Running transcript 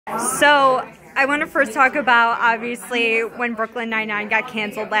So I want to first talk about, obviously, when Brooklyn Nine-Nine got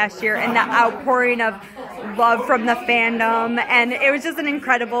canceled last year and the outpouring of love from the fandom, and it was just an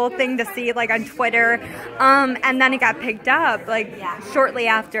incredible thing to see, like, on Twitter, and then it got picked up, like, shortly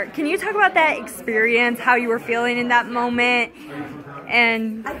after. Can you talk about that experience, how you were feeling in that moment?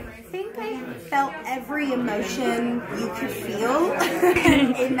 And I think I felt every emotion you could feel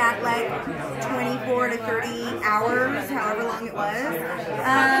in that, like, 24 to 30 hours, however long it was.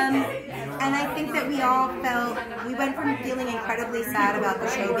 And I think that we all felt, we went from feeling incredibly sad about the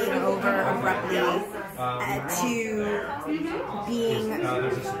show being over abruptly to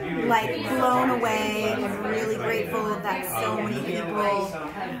being, like, blown away and really grateful that so many people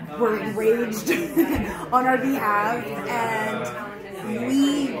were enraged on our behalf. And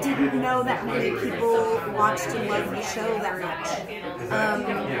we didn't know that many people watched and loved the show that much.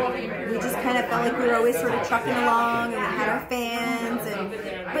 We just kind of felt like we were always sort of trucking along, and we had our fans,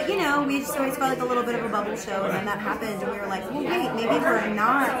 but you know, we just always felt like a little bit of a bubble show, and then that happened, and we were like, well, wait, maybe we're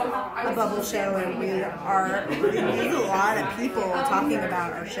not a bubble show, and there's a lot of people talking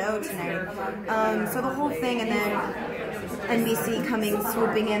about our show tonight. So the whole thing, and then NBC coming,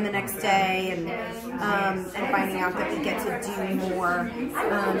 swooping in the next day, and finding out that we get to do more,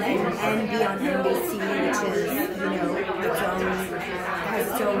 and be on NBC, which is, you know, has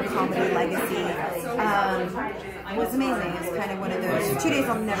its own comedy legacy, was amazing. It's kind of one of those 2 days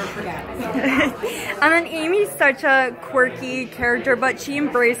I'll never forget. And then Amy's such a quirky character, but she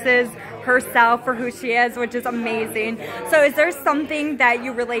embraces herself for who she is, which is amazing. So is there something that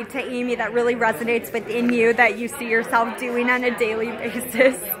you relate to Amy that really resonates within you, that you see yourself doing on a daily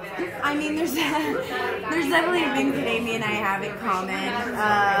basis? I mean, there's definitely things that Amy and I have in common.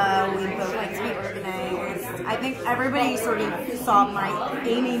 We both like to be organized. I think everybody sort of saw my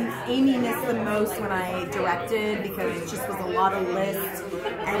Amy-ness the most when I directed, because it just was a lot of lists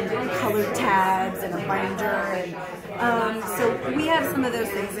and colored tabs and a binder, and so we have some of those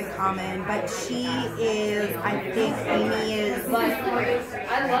things in common. But I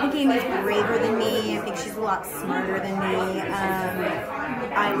think Amy's braver than me. I think she's a lot smarter than me.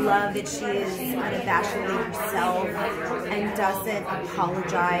 I love that she is unabashedly herself and doesn't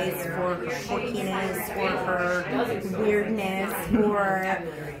apologize for her quirkiness or her weirdness or,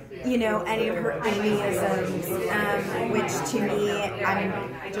 you know, any of her Amyisms, which to me, I'm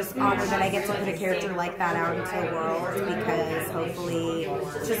just honored that I get to put a character like that out into the world, because hopefully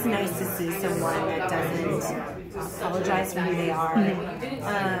it's just nice to see someone that doesn't apologize for who they are,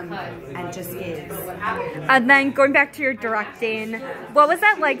 and just is. And then going back to your directing, what was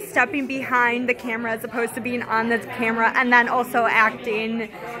that like, stepping behind the camera as opposed to being on the camera, and then also acting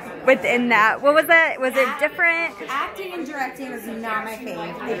within that? What was it? Was it different? Acting and directing is not my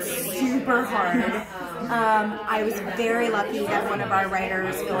fave. It's super hard. I was very lucky that one of our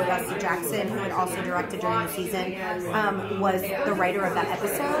writers, Phil Jackson, who had also directed during the season, was the writer of that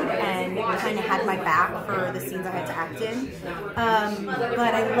episode and kind of had my back for the scenes I had to act in.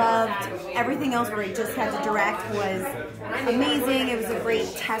 But I loved everything else where I just had to direct was amazing. It was a great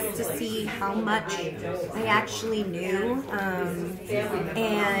test to see how much I actually knew.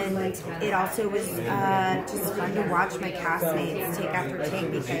 And it also was just fun to watch my castmates take after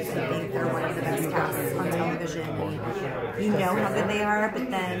take, because I think they're one of the best casts on television. And you know how good they are, but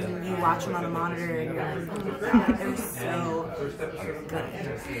then you watch them on a monitor and you're like, oh, they're so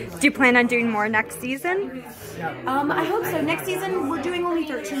good. Do you plan on doing more next season? I hope so. Next season, we're doing only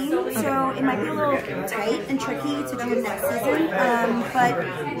 13, so it might be a little tight and tricky to do next season, but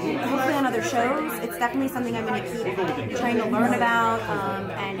hopefully on other shows. It's definitely something I'm going to keep trying to learn about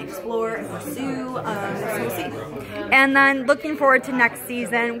and explore and pursue, so we'll see. And then looking forward to next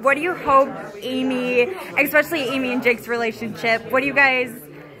season, what do you hope Amy, especially Amy and Jake's relationship, what do you guys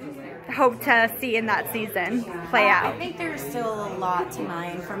hope to see in that season play out? I think there's still a lot to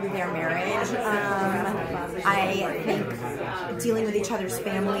mine from their marriage. I think dealing with each other's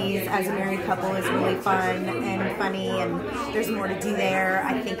families as a married couple is really fun and funny, and there's more to do there.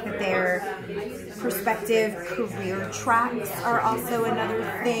 I think that their prospective career tracks are also another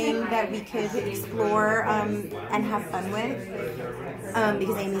thing that we could explore and have fun with,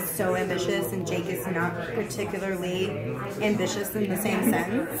 because Amy's so ambitious and Jake is not particularly ambitious in the same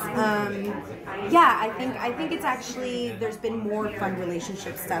sense. Yeah, I think it's actually, there's been more fun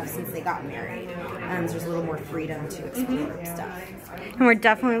relationship stuff since they got married. There's a little more freedom to explore stuff. And we're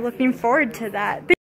definitely looking forward to that.